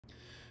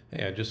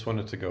Hey, I just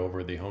wanted to go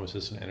over the Home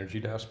Assistant Energy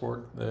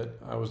Dashboard that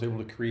I was able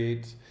to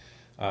create.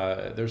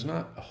 There's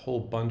not a whole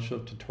bunch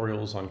of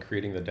tutorials on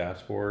creating the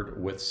dashboard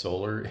with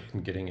solar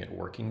and getting it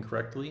working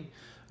correctly.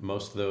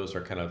 Most of those are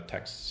kind of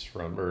texts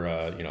from, or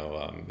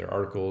they're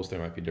articles. They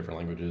might be different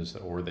languages,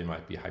 or they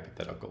might be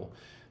hypothetical.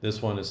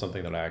 This one is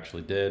something that I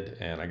actually did,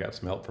 and I got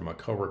some help from a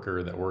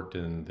coworker that worked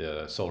in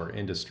the solar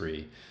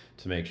industry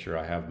to make sure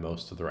I have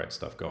most of the right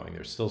stuff going.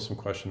 There's still some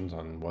questions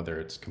on whether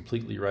it's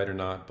completely right or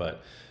not,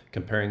 but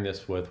comparing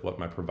this with what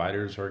my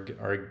providers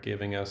are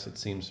giving us, it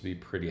seems to be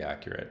pretty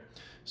accurate.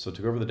 So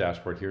to go over the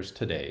dashboard, here's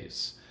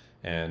today's.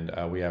 And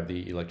we have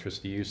the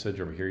electricity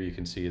usage over here. You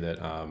can see that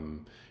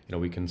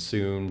we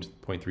consumed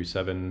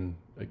 0.37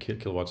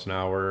 kilowatts an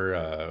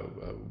hour.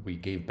 We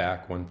gave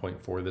back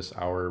 1.4 this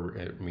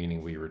hour,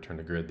 meaning we returned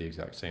to grid the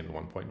exact same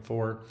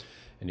 1.4.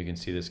 And you can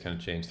see this kind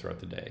of change throughout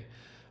the day.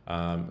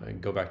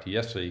 And go back to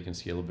yesterday, you can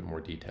see a little bit more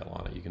detail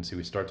on it. You can see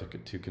we start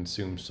to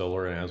consume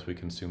solar, and as we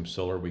consume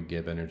solar, we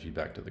give energy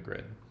back to the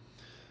grid.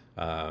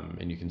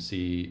 And you can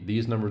see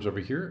these numbers over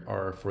here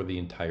are for the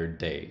entire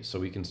day. So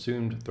we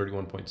consumed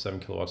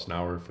 31.7 kilowatts an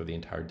hour for the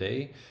entire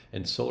day,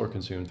 and solar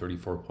consumed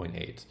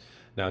 34.8.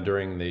 Now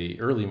during the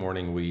early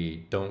morning,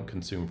 we don't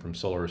consume from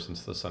solar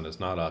since the sun is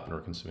not up and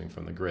we're consuming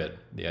from the grid.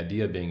 The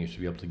idea being you should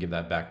be able to give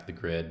that back to the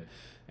grid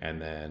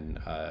and then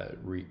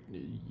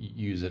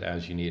use it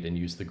as you need and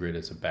use the grid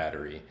as a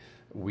battery.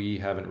 We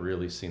haven't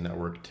really seen that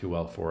work too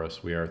well for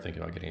us. We are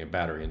thinking about getting a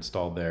battery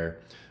installed there,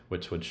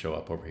 which would show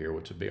up over here,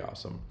 which would be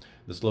awesome.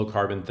 This low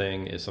carbon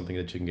thing is something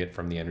that you can get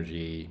from the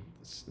energy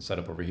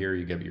setup over here.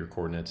 You give it your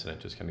coordinates and it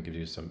just kind of gives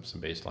you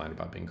some baseline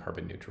about being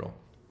carbon neutral.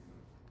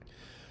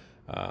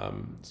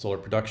 Solar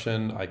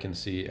production, I can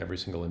see every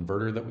single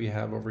inverter that we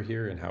have over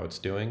here and how it's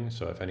doing.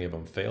 So if any of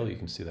them fail, you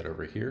can see that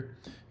over here.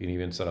 You can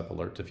even set up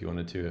alerts if you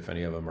wanted to, if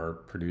any of them are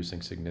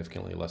producing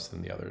significantly less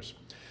than the others.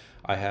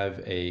 I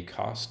have a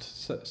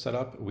cost set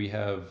up. We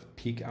have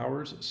peak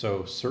hours.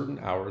 So certain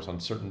hours on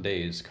certain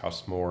days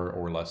cost more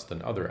or less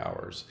than other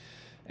hours.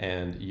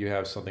 And you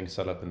have something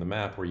set up in the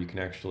map where you can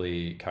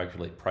actually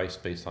calculate price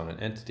based on an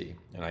entity.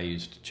 And I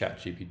used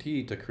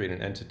ChatGPT to create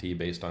an entity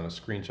based on a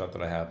screenshot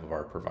that I have of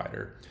our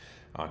provider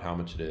on how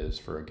much it is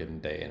for a given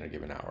day and a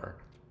given hour,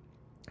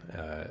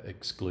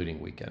 excluding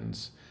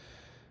weekends.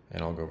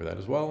 And I'll go over that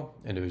as well.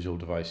 Individual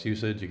device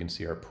usage, you can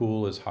see our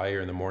pool is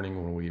higher in the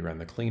morning when we ran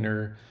the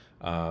cleaner.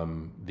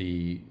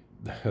 The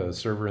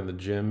server in the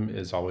gym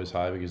is always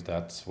high because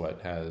that's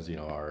what has,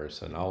 our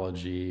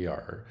Synology,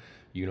 our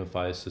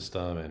Unify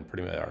system, and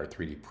pretty much our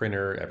 3D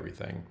printer,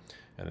 everything,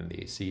 and then the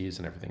ACs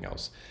and everything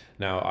else.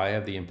 Now I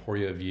have the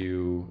Emporia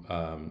View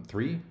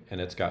 3,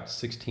 and it's got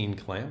 16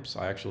 clamps.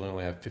 I actually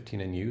only have 15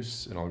 in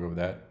use, and I'll go over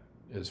that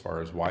as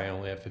far as why I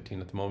only have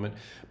 15 at the moment.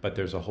 But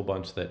there's a whole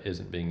bunch that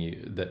isn't being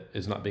used, that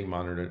is not being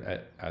monitored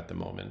at the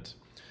moment.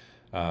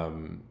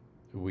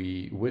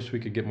 We wish we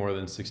could get more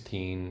than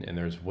 16, and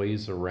there's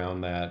ways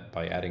around that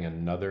by adding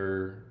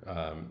another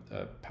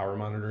power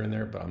monitor in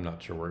there, but I'm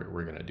not sure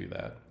we're going to do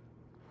that.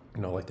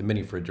 Like the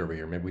mini fridge over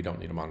here, maybe we don't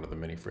need to monitor the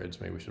mini fridge.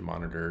 Maybe we should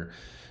monitor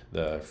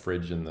the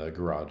fridge in the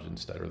garage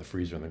instead, or the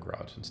freezer in the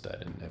garage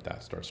instead. And if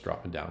that starts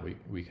dropping down,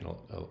 we can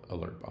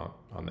alert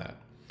on that.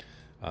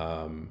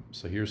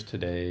 So here's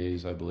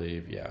today's, I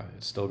believe. Yeah,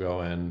 it's still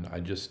going.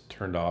 I just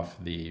turned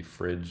off the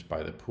fridge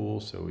by the pool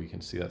so we can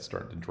see that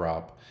starting to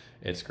drop.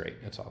 It's great.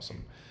 It's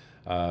awesome.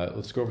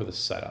 Let's go over the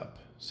setup.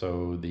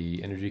 So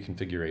the energy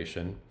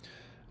configuration.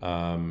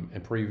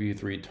 Emporia View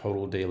 3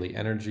 total daily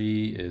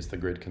energy is the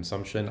grid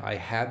consumption. I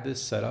had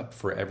this set up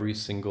for every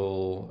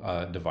single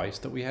device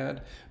that we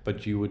had,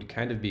 but you would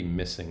kind of be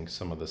missing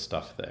some of the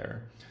stuff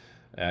there.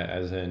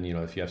 As in,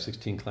 if you have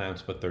 16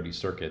 clamps but 30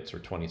 circuits or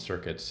 20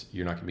 circuits,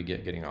 you're not going to be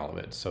getting all of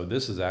it. So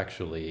this is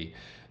actually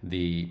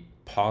the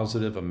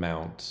positive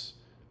amount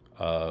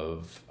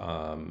of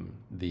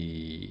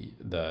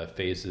the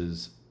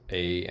phases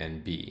A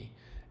and B.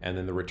 And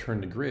then the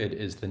return to grid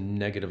is the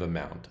negative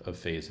amount of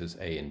phases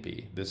A and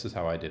B. This is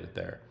how I did it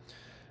there.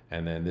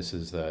 And then this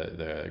is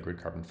the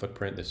grid carbon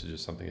footprint. This is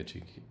just something that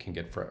you can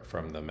get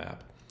from the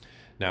map.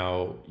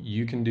 Now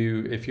you can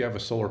do, if you have a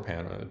solar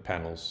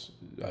panels,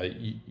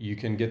 you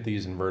can get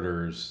these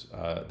inverters,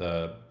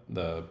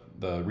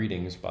 the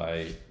readings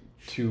by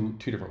two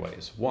different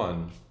ways.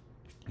 One,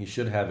 you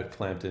should have it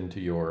clamped into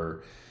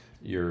your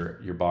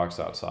box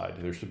outside.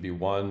 There should be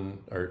one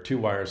or two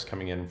wires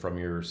coming in from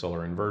your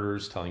solar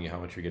inverters telling you how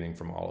much you're getting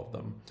from all of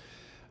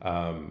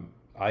them.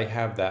 I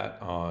have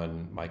that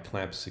on my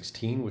clamp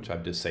 16, which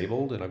I've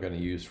disabled and I'm going to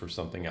use for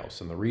something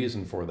else. And the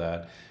reason for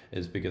that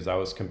is because I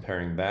was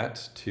comparing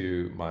that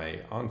to my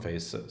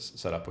on-phase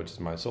setup, which is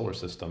my solar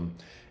system,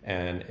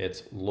 and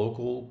it's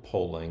local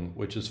polling,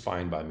 which is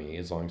fine by me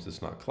as long as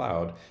it's not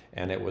cloud.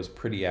 And it was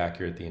pretty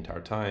accurate the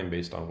entire time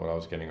based on what I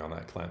was getting on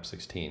that clamp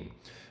 16.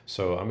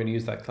 So I'm going to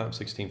use that clamp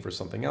 16 for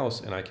something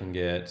else, and I can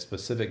get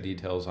specific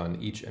details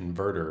on each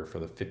inverter for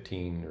the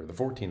 15 or the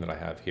 14 that I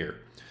have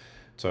here.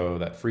 So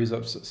that frees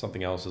up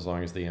something else as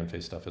long as the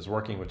M-phase stuff is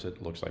working, which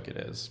it looks like it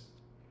is.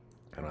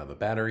 I don't have a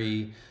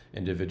battery,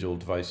 individual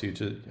device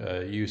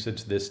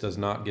usage. This does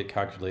not get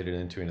calculated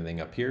into anything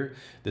up here.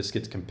 This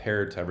gets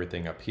compared to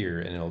everything up here,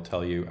 and it'll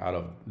tell you out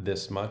of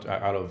this much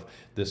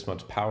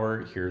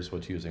power, here's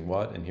what's using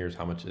what, and here's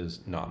how much is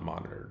not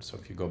monitored. So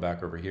if you go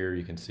back over here,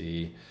 you can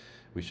see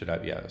we should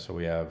have, yeah, so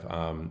we have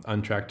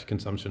untracked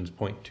consumption is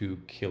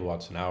 0.2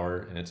 kilowatts an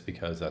hour, and it's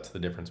because that's the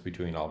difference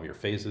between all of your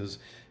phases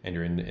and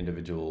your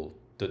individual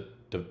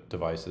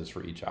devices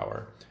for each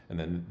hour. And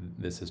then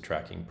this is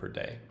tracking per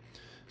day.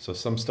 So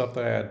some stuff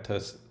that I had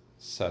to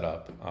set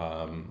up,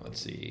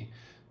 let's see,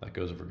 that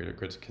goes over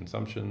grid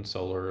consumption,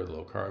 solar,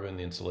 low carbon,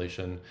 the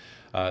installation.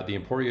 The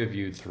Emporia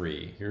View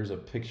 3, here's a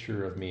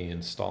picture of me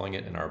installing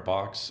it in our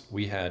box.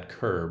 We had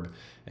Curb,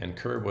 and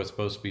Curb was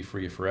supposed to be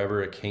free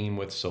forever. It came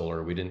with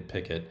solar, we didn't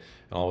pick it,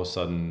 and all of a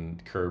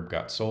sudden Curb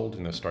got sold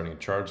and they're starting to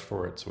charge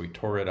for it, so we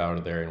tore it out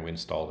of there and we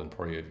installed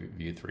Emporia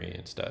View 3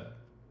 instead.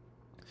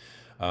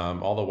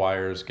 All the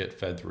wires get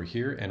fed through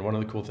here, and one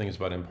of the cool things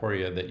about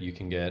Emporia that you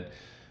can get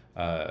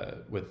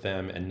with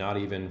them, and not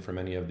even from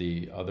any of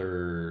the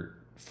other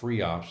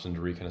free options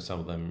where you can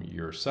assemble them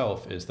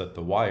yourself, is that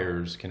the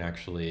wires can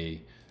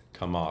actually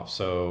come off.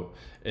 So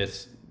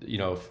it's, you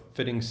know,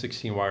 fitting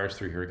 16 wires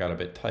through here got a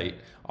bit tight.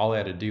 All I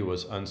had to do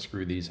was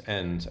unscrew these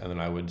ends, and then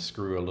I would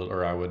screw a little,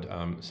 or I would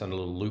send a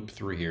little loop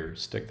through here,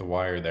 stick the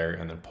wire there,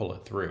 and then pull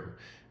it through.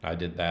 I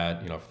did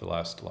that, you know, for the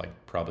last like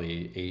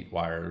probably 8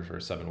 wires or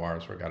 7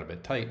 wires where it got a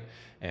bit tight,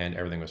 and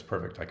everything was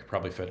perfect. I could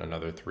probably fit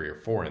another 3 or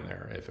 4 in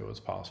there if it was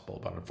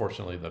possible, but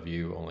unfortunately the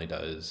View only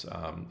does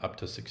up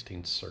to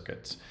 16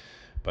 circuits.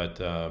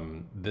 But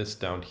this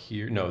down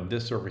here, no,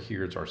 this over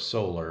here is our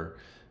solar,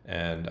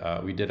 and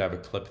we did have a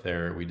clip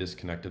there. We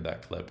disconnected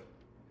that clip,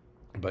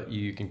 but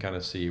you can kind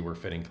of see we're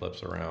fitting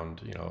clips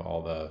around, you know,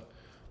 all the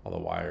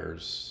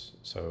wires.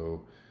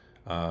 So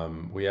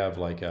we have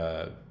like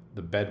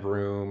the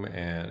bedroom,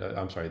 and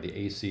I'm sorry, the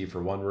AC for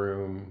one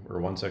room or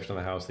one section of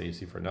the house, the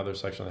AC for another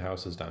section of the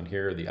house is down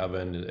here, the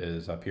oven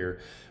is up here.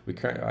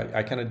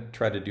 I kind of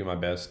try to do my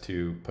best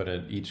to put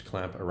each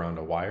clamp around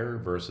a wire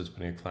versus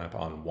putting a clamp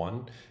on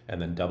one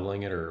and then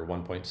doubling it, or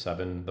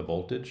 1.7 the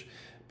voltage,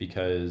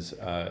 because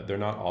they're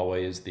not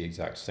always the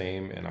exact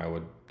same, and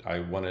I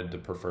wanted to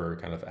prefer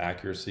kind of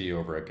accuracy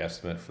over a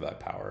guesstimate for that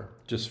power,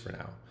 just for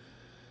now.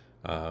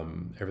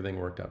 Everything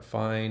worked out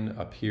fine.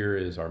 Up here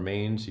is our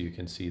mains. You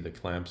can see the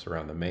clamps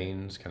around the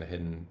mains kind of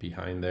hidden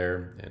behind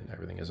there, and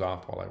everything is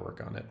off while I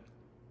work on it.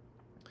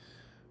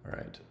 All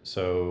right,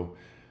 so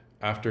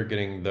after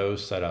getting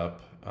those set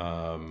up,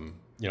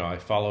 you know, I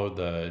followed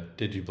the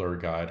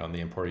DigiBlur guide on the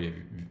Emporia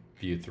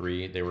View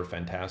 3. They were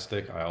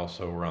fantastic. I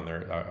also were on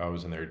I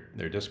was in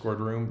their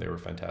Discord room. They were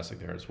fantastic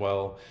there as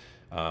well.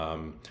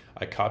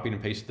 I copied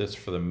and pasted this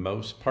for the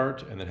most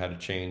part, and then had to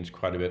change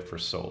quite a bit for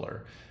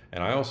solar.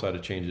 And I also had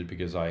to change it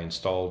because I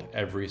installed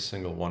every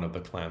single one of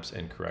the clamps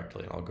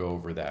incorrectly, and I'll go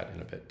over that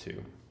in a bit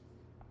too.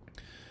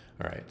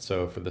 All right,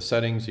 so for the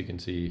settings, you can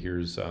see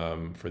here's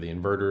for the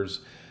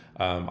inverters.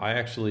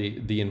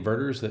 The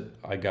inverters that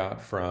I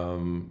got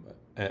from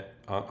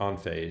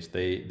OnPhase,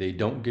 they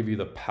don't give you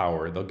the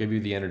power. They'll give you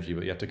the energy,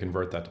 but you have to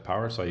convert that to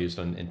power. So I used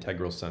an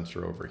integral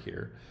sensor over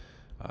here.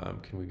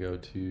 Can we go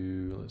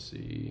to, let's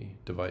see,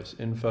 device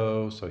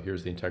info. So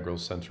here's the integral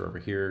sensor over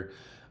here.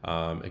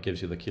 It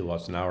gives you the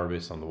kilowatts an hour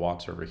based on the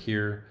watts over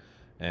here.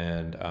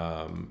 And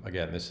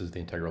again, this is the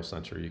integral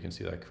sensor. You can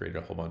see that I created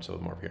a whole bunch of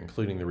them over here,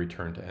 including the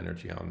return to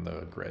energy on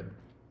the grid.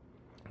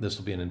 This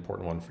will be an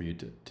important one for you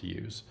to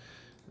use.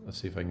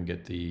 Let's see if I can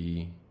get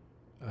the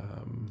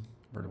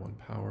Inverter 1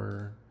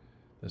 power,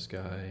 this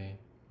guy.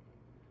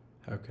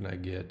 How can I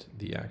get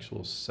the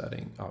actual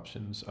setting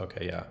options?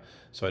 Okay, yeah.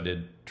 So I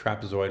did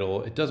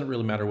trapezoidal. It doesn't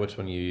really matter which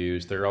one you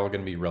use. They're all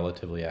going to be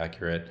relatively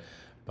accurate,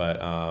 but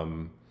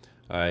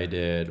I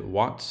did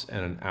watts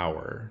and an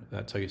hour.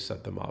 That's how you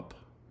set them up.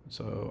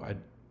 So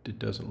it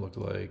doesn't look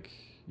like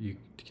you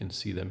can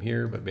see them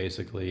here, but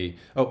basically,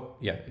 oh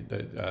yeah,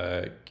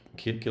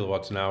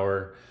 kilowatts an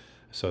hour.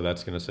 So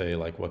that's going to say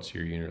like, what's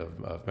your unit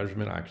of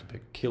measurement? I actually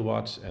picked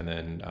kilowatts, and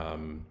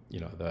then you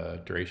know,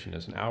 the duration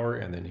is an hour,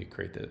 and then you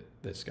create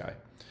this guy.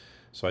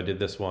 So I did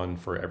this one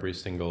for every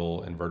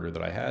single inverter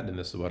that I had, and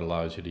this is what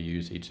allows you to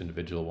use each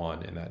individual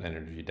one in that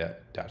energy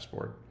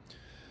dashboard.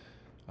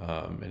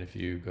 And if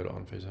you go to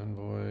OnPhase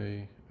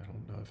Envoy, I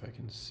don't know if I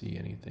can see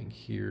anything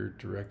here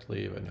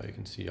directly, but now you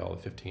can see all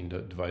the 15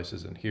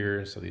 devices in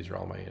here. So these are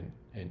all my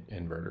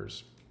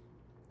inverters.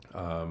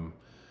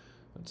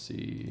 Let's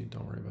see,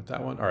 don't worry about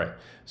that one. All right,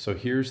 so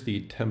here's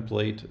the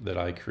template that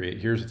I create.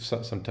 Here's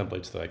some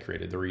templates that I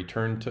created. The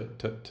return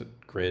to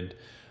grid,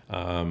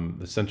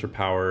 the sensor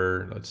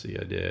power, let's see,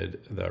 I did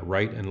the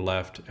right and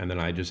left, and then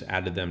I just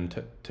added them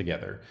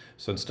together.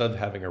 So instead of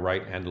having a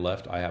right and a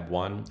left, I have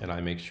one, and I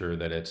make sure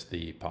that it's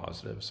the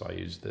positive. So I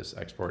use this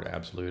export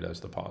absolute as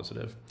the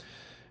positive.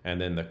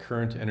 And then the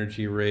current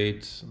energy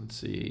rate, let's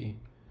see.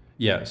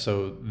 Yeah,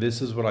 so this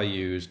is what I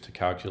use to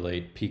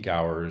calculate peak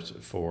hours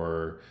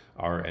for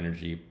our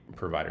energy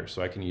provider.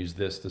 So I can use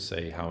this to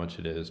say how much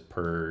it is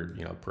per,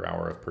 per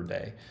hour of per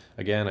day.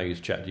 Again, I use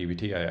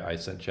ChatGPT. I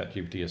sent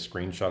ChatGPT a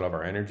screenshot of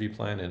our energy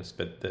plan and it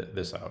spit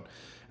this out.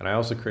 And I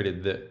also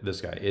created this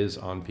guy is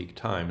on peak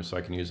time, so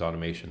I can use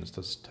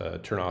automations to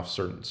turn off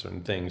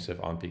certain things if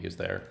on peak is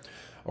there.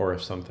 Or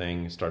if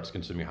something starts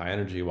consuming high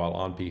energy while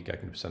on peak, I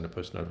can send a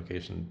push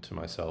notification to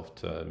myself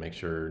to make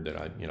sure that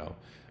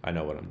I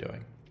know what I'm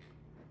doing,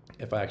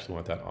 if I actually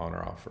want that on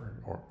or off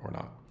or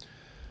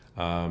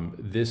not.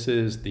 This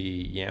is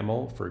the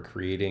YAML for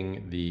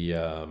creating the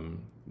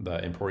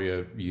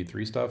Emporia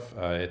U3 stuff.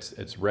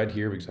 It's red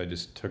here because I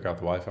just took out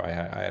the Wi-Fi.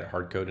 I had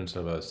hard code instead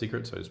of a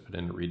secret, so I just put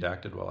in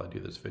redacted while I do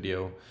this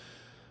video.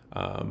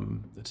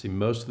 Let's see,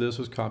 most of this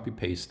was copy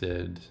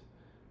pasted.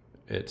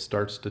 It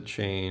starts to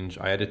change.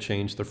 I had to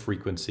change the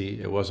frequency.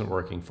 It wasn't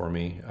working for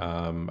me.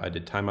 I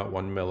did timeout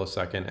 1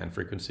 millisecond and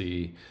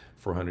frequency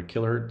 400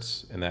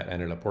 kilohertz, and that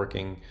ended up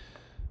working.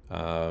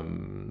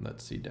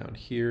 Let's see down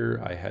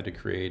here, I had to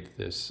create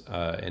this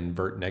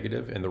invert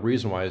negative, and the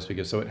reason why is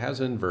because so it has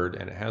an invert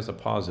and it has a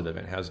positive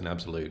and it has an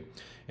absolute,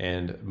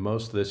 and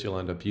most of this you'll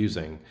end up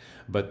using,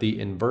 but the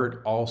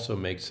invert also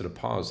makes it a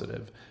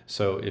positive.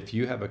 So if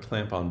you have a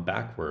clamp on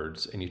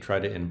backwards and you try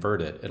to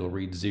invert it, it'll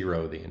read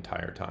 0 the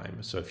entire time.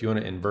 So if you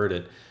want to invert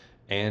it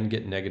and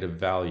get negative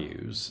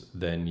values,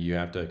 then you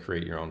have to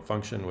create your own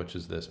function, which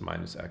is this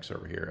minus x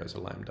over here as a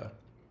lambda.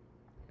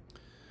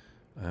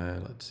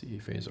 Let's see,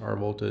 phase R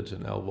voltage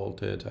and L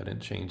voltage. I didn't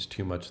change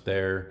too much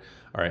there.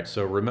 All right,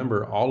 so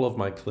remember all of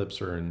my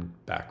clips are in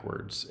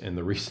backwards. And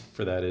the reason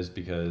for that is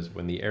because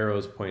when the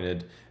arrows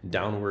pointed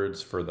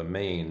downwards for the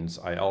mains,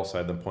 I also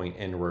had them point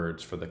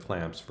inwards for the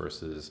clamps,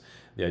 versus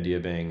the idea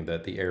being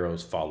that the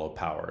arrows follow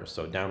power.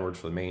 So downwards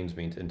for the mains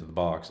means into the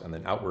box, and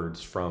then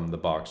outwards from the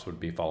box would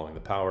be following the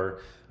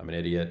power. I'm an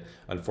idiot.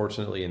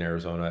 Unfortunately, in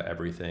Arizona,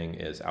 everything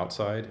is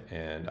outside,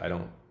 and I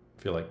don't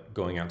feel like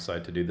going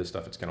outside to do this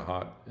stuff. It's kind of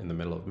hot in the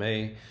middle of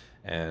May,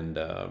 and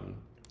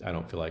I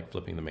don't feel like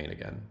flipping the main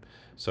again.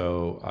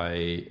 So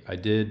I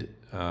had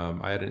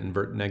an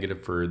invert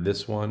negative for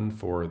this one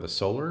for the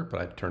solar,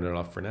 but I turned it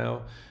off for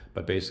now.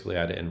 But basically I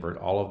had to invert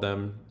all of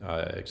them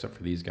except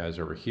for these guys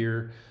over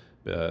here.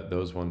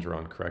 Those ones are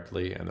on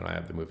correctly, and then I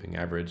have the moving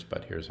average,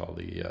 but here's all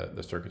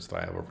the circuits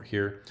that I have over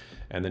here.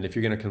 And then if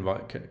you're going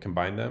to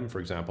combine them, for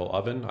example,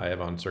 oven, I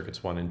have on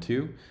circuits 1 and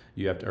 2,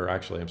 you have to, or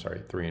actually, I'm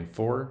sorry, 3 and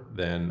 4.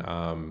 Then,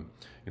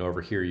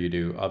 over here you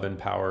do oven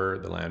power,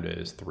 the lambda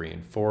is 3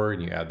 and 4,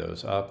 and you add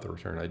those up. The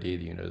return ID,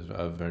 the unit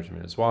of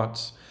measurement is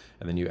watts,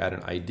 and then you add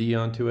an ID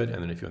onto it.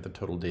 And then if you want the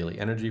total daily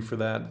energy for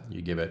that,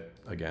 you give it,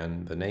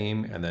 again, the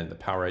name, and then the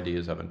power ID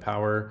is oven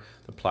power.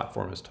 The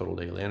platform is total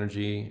daily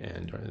energy,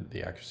 and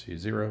the accuracy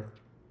is 0.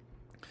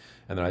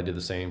 And then I did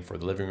the same for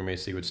the living room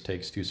AC, which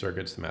takes 2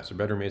 circuits, the master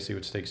bedroom AC,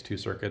 which takes 2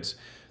 circuits,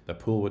 the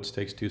pool, which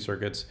takes 2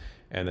 circuits,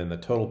 and then the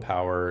total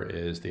power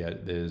is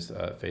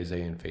phase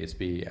A and phase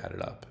B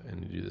added up,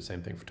 and you do the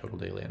same thing for total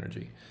daily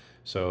energy.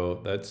 So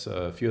that's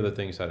a few of the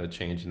things I had to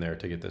change in there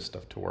to get this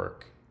stuff to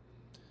work.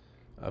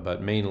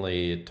 But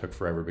mainly it took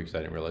forever because I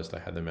didn't realize I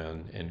had them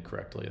in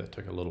correctly. That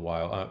took a little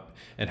while.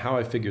 And how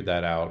I figured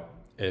that out,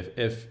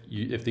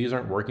 if these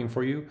aren't working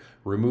for you,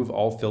 remove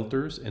all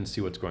filters and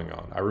see what's going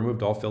on. I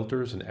removed all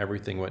filters and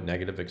everything went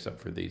negative except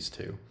for these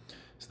 2.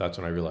 So that's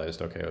when I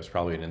realized, okay, it was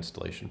probably an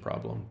installation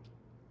problem.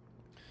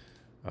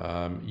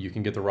 You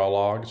can get the raw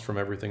logs from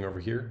everything over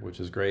here, which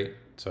is great.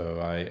 So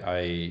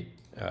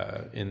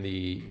in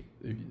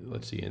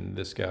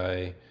this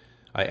guy,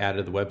 I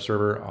added the web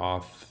server,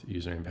 auth,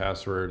 username, and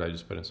password. I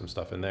just put in some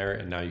stuff in there,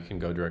 and now you can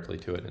go directly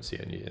to it and see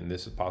it. And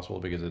this is possible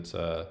because it's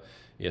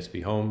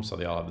ESP home, so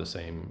they all have the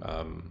same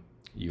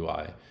UI.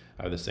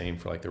 I have the same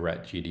for like the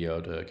RET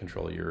GDO to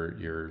control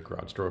your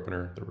garage door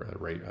opener, the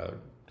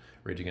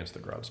rage against the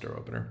garage door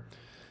opener.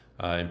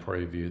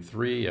 Emporia View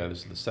 3,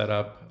 this is the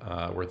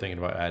setup. We're thinking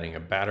about adding a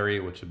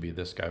battery, which would be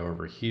this guy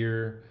over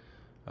here.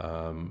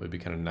 It'd be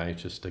kind of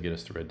nice just to get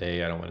us through a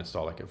day. I don't want to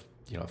install like a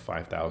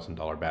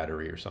 $5,000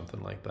 battery or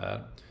something like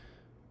that.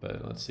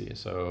 But let's see.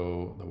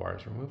 So the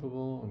wires are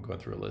removable. I'm going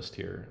through a list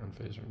here.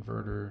 Unphaser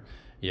inverter.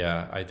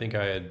 Yeah, I think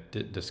I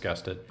had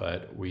discussed it,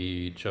 but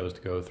we chose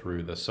to go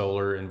through the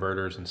solar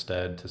inverters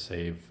instead to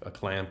save a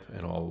clamp,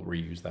 and I'll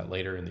reuse that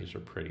later. And these are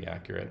pretty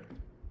accurate.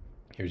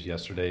 Here's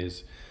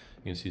yesterday's.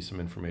 You can see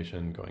some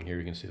information going here.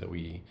 You can see that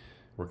we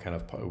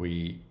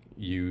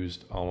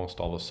used almost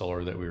all the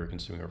solar that we were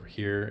consuming over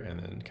here, and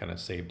then kind of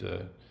saved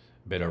a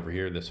bit over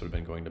here. This would have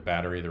been going to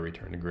battery, the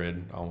return to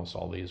grid. Almost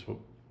all these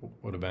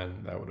would have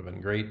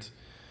been great,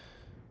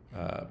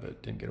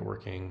 but didn't get it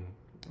working.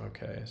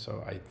 Okay,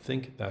 so I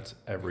think that's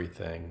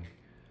everything.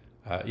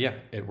 Yeah,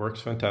 it works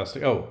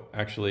fantastic. Oh,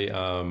 actually,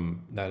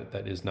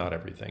 that is not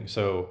everything.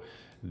 So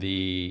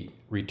the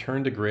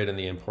return to grid and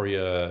the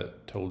Emporia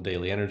total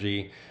daily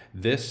energy,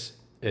 this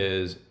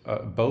is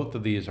both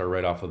of these are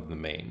right off of the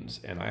mains,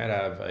 and I had to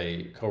have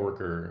a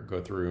coworker go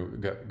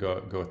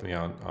with me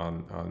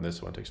on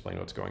this one to explain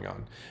what's going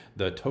on.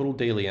 The total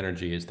daily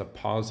energy is the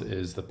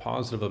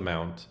positive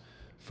amount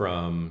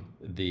from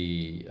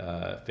the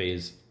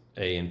phase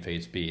A and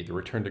phase B. The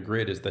return to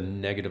grid is the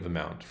negative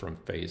amount from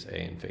phase A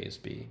and phase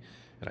B.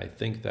 And I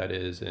think that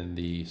is in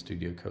the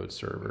Studio Code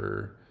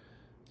server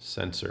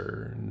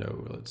sensor.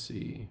 No, let's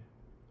see.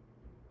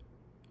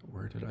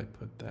 Where did I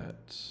put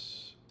that?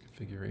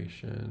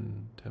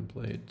 Configuration,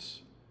 templates,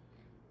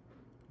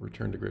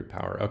 return to grid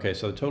power. Okay,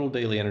 so the total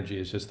daily energy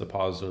is just the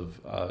positive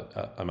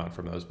amount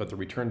from those, but the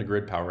return to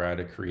grid power I had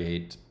to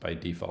create by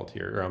default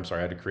here, or I'm sorry,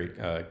 I had to create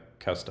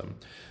custom.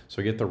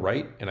 So I get the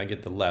right and I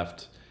get the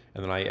left,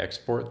 and then I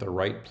export the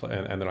right,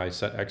 and then I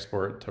set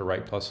export to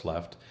right plus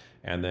left,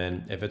 and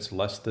then if it's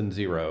less than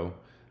 0,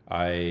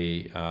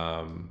 I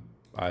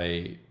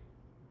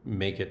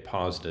make it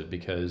positive,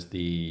 because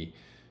the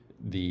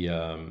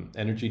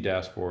energy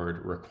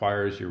dashboard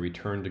requires your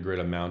return to grid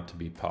amount to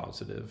be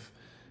positive.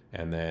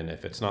 And then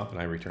if it's not,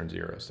 then I return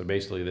 0. So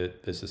basically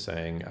this is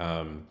saying,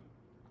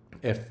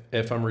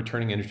 if I'm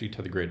returning energy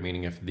to the grid,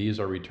 meaning if these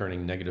are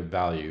returning negative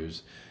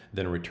values,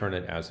 then return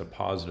it as a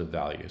positive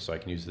value. So I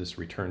can use this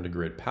return to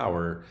grid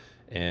power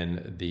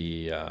in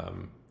the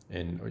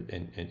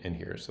in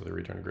here. So the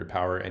return to grid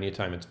power,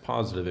 anytime it's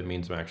positive, it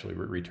means I'm actually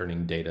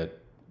returning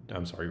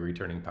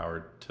returning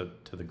power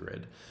to the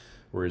grid.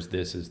 Whereas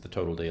this is the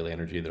total daily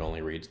energy that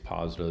only reads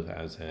positive,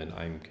 as in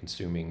I'm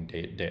consuming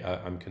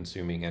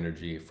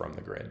energy from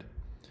the grid.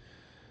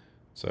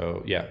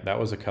 So yeah, that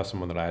was a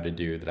custom one that I had to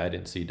do that I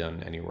didn't see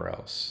done anywhere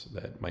else.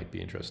 That might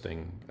be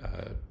interesting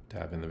to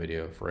have in the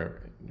video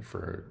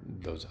for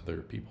those other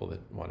people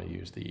that want to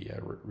use the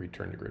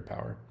return to grid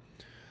power.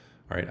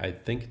 All right, I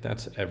think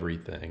that's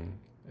everything,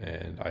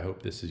 and I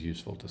hope this is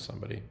useful to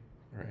somebody.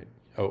 All right.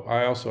 Oh,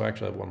 I also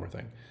actually have one more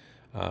thing.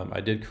 I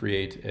did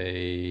create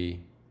a,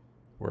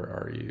 where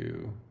are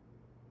you?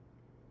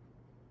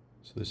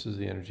 So this is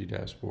the energy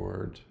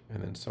dashboard,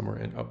 and then somewhere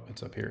in, oh,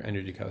 it's up here,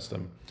 energy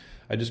custom.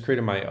 I just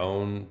created my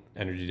own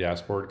energy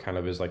dashboard, kind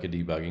of as like a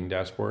debugging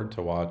dashboard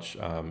to watch,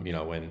 you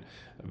know, when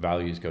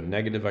values go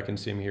negative, I can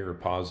see them here, or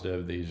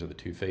positive. These are the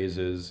two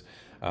phases.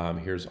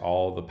 Here's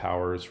all the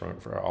powers from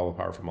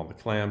all the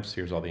clamps.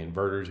 Here's all the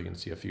inverters. You can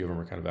see a few of them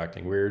are kind of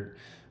acting weird.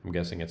 I'm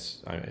guessing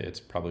it's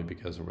probably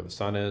because of where the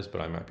sun is,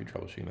 but I might be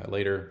troubleshooting that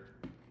later.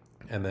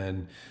 And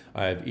then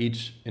I have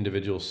each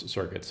individual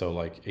circuit, so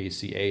like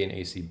ACA and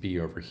ACB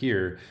over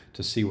here,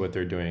 to see what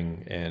they're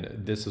doing.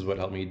 And this is what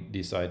helped me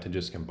decide to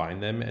just combine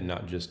them and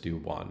not just do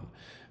one,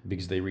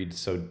 because they read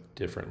so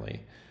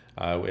differently.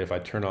 If I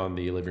turn on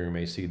the living room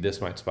AC, this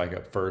might spike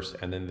up first,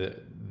 and then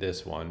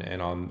this one. And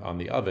on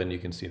the oven, you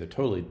can see they're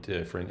totally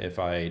different. If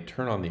I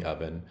turn on the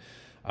oven,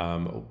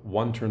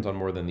 one turns on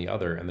more than the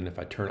other. And then if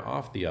I turn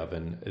off the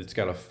oven, it's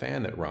got a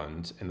fan that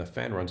runs, and the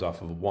fan runs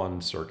off of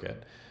one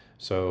circuit.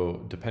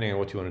 So depending on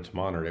what you wanted to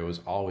monitor, it was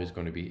always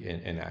going to be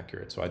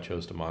inaccurate. So I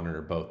chose to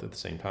monitor both at the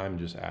same time and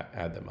just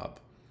add them up.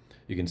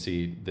 You can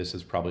see this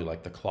is probably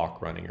like the clock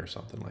running or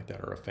something like that,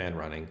 or a fan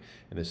running,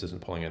 and this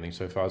isn't pulling anything.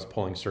 So if I was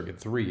pulling circuit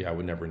 3, I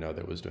would never know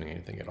that it was doing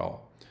anything at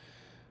all.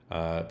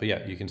 But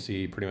yeah, you can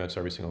see pretty much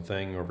every single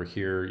thing over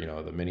here. You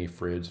know, the mini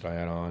fridge that I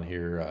had on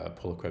here,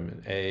 pull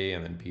equipment A,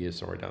 and then B is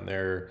somewhere down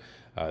there.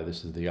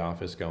 This is the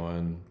office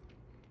going.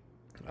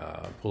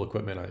 Pull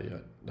equipment,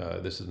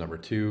 this is number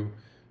 2.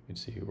 You can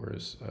see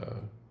where's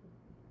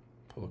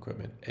pull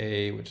equipment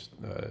A, which is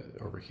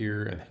over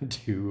here, and then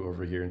 2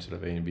 over here instead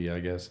of A and B, I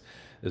guess.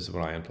 This is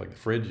when I unplug the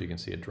fridge. You can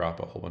see it drop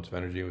a whole bunch of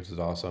energy, which is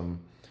awesome.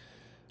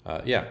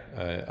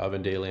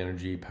 Oven daily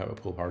energy,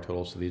 pool power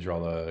total. So these are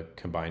all the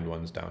combined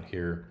ones down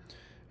here.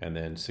 And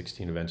then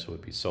 16 eventually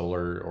would be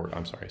solar, or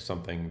I'm sorry,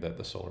 something that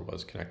the solar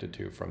was connected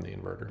to from the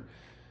inverter.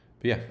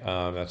 But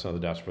yeah, that's another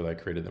dashboard that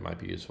I created that might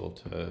be useful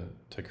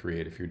to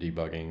create if you're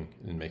debugging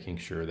and making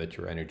sure that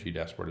your energy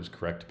dashboard is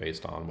correct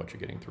based on what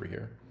you're getting through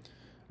here.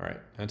 All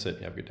right, that's it.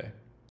 You have a good day.